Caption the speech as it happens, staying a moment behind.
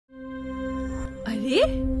अरे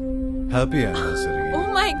happy anniversary. Oh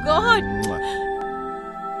my God.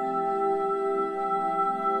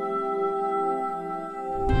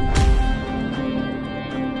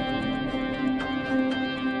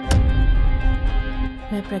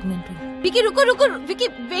 मैं pregnant हूँ। विकी रुको रुको, Vicky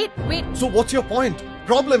wait. So what's your point?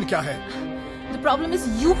 Problem क्या है? The problem is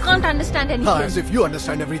you can't understand anything. As if you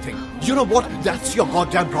understand everything. You know what? That's your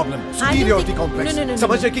goddamn problem. I don't Superiority think- complex. No.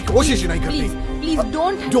 समझने की कोशिश ही नहीं करती. Please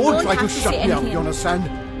don't Don't try have to to shut say me up. anything. You understand?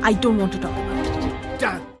 I don't want to talk about it.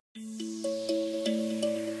 Damn.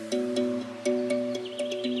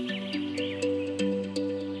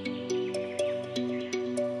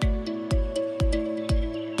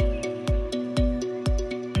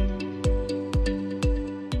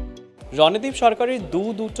 Randeep সরকারের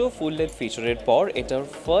দুটো full length ফিচারের পর এটার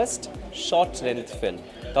first short length film.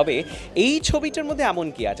 তবে এই ছবিটার মধ্যে এমন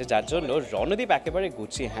কি আছে যার জন্য রণদীপ একেবারে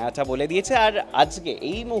গুছিয়ে হ্যাঁটা বলে দিয়েছে। আর আজকে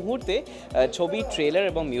এই মুহূর্তে ছবি ট্রেলার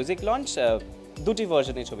এবং মিউজিক লঞ্চ দুটি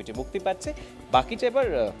ভার্সনে ছবিটি মুক্তি পাচ্ছে। বাকিটা এবার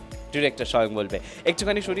ডিরেক্টর স্বয়ং বলবে।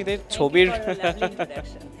 একটুখানি শুনিদের ছবির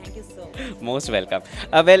মোস্ট ওয়েলকাম।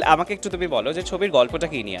 ওয়েল, আমাকে একটু তুমি বলো যে ছবির গল্পটা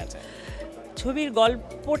কি নিয়ে আছে। ছবির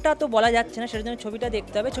গল্পটা তো বলা যাচ্ছে না, সেটার জন্য ছবিটা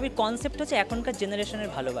দেখতে হবে। ছবির কনসেপ্ট হচ্ছে এখনকার জেনারেশনের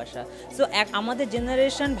ভালোবাসা। সো আমাদের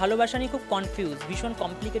জেনারেশন ভালোবাসা নিয়ে খুব কনফিউজ, ভীষণ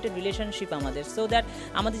কমপ্লিকেটেড রিলেশনশিপ আমাদের। সো দ্যাট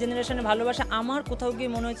আমাদের জেনারেশনের ভালোবাসা আমার কোথাও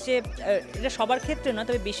গিয়ে মনে হচ্ছে, এটা সবার ক্ষেত্রে না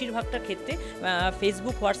তবে বেশিরভাগটার ক্ষেত্রে,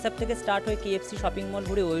 ফেসবুক হোয়াটসঅ্যাপ থেকে স্টার্ট হয়ে KFC শপিং মল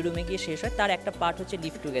ঘুরে ওই রুমে গিয়ে শেষ হয়। তার একটা পার্ট হচ্ছে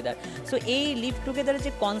লিভ টুগেদার। সো এই লিভ টুগেদারের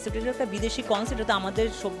যে কনসেপ্ট, এটা একটা বিদেশি কনসেপ্ট, এটা আমাদের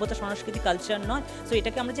সভ্যতা সংস্কৃতি কালচার নয়। সো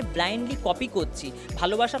এটাকে আমরা যে ব্লাইন্ডলি কপি করছি।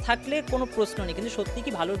 ভালোবাসা থাকলে কোনো প্রশ্ন নেই, কিন্তু সত্যি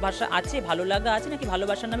কি ভালোবাসা আছে, ভালো লাগা আছে, নাকি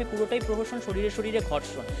ভালোবাসার নামে পুরোটাই প্রহসন, শরীরে শরীরে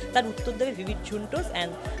ঘর্ষণ? তার উত্তর দেবে ভিভিড ঝুন্টোস।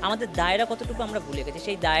 অ্যান্ড আমাদের দায়রা কতটুকু আমরা ভুলে গেছি,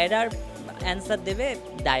 সেই দায়রার অ্যান্সার দেবে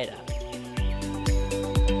দায়রা।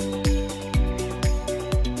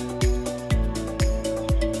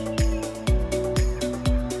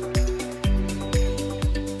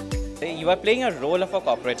 You are playing a role of a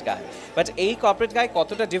corporate guy, but এই corporate guy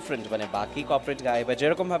কতটা ডিফারেন্ট মানে বাকি corporate guy বা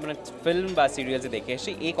যেরকম ভাবে ফিল্ম বা সিরিয়ালসে দেখে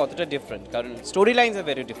এসে এই কতটা ডিফারেন্ট? কারণ story lines are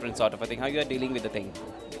very different sort of a thing. How you R dealing with the thing?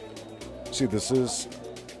 See, this is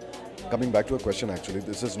coming back to a question. Actually,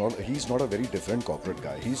 he's not a very different corporate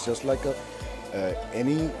guy. He's just like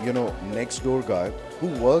any next door guy who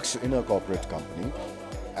works in a corporate company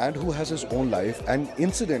and who has his own life, and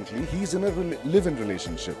incidentally he's in a live-in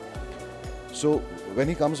relationship. So when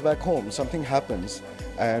he comes back home, something happens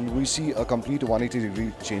and we see a complete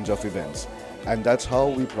 180-degree change of events, and that's how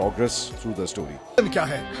we progress through the story. क्या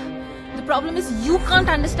है? The problem is you can't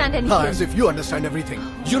understand anything. As if you understand everything.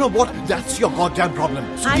 You know what? That's your goddamn problem.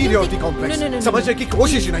 I don't Superiority think- complex. No. समझने की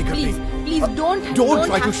कोशिश ही नहीं करती. Please Don't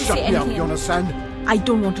try have to shut say me up. anything. You understand? I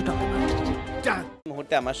don't want to talk about it. Damn.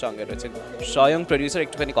 মুহূর্তে আমার সঙ্গে রয়েছে স্বয়ং প্রোডিউসার।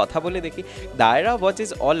 একটুখানি কথা বলে দেখি, দায়রা what is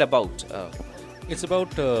all about? It's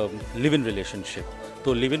about live in relationship. তো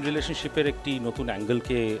লিভ ইন রিলেশনশিপের একটি নতুন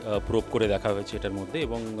অ্যাঙ্গেলকে প্রোভ করে দেখা হয়েছে এটার মধ্যে,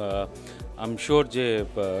 এবং আই এম শিওর যে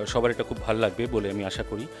সবার এটা খুব ভালো লাগবে বলে আমি আশা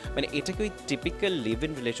করি। মানে এটা কি ওই টিপিক্যাল লিভ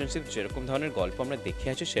ইন রিলেশনশিপ যেরকম ধরনের গল্প আমরা দেখে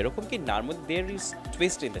আছি সেরকম কি, নার মধ্যে there is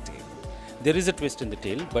twist in the tell? There is a twist in the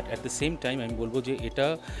tale, but at the same time আমি বলবো যে এটা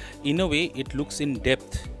in a way it looks in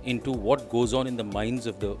depth into what goes on in the minds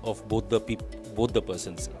of both the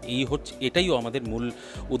persons. এটাইও আমাদের মূল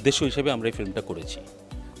উদ্দেশ্য হিসেবে আমরা এই ফিল্মটা করেছি।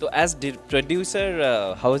 তো as producer,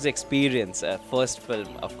 how is experience? First film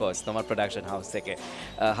of course তোমার প্রোডাকশন হাউস থেকে,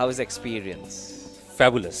 how is experience?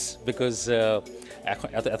 Fabulous, because এখন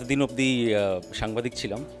এতদিন অবধি সাংবাদিক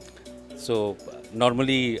ছিলাম। সো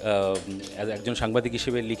নর্মালি একজন সাংবাদিক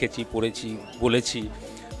হিসেবে লিখেছি, পড়েছি, বলেছি,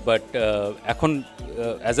 বাট এখন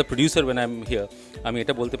as a producer when I am here, আমি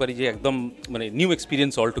এটা বলতে পারি যে একদম মানে new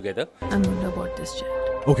experience all together. I'm going to abort this chat.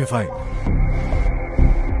 Okay, fine.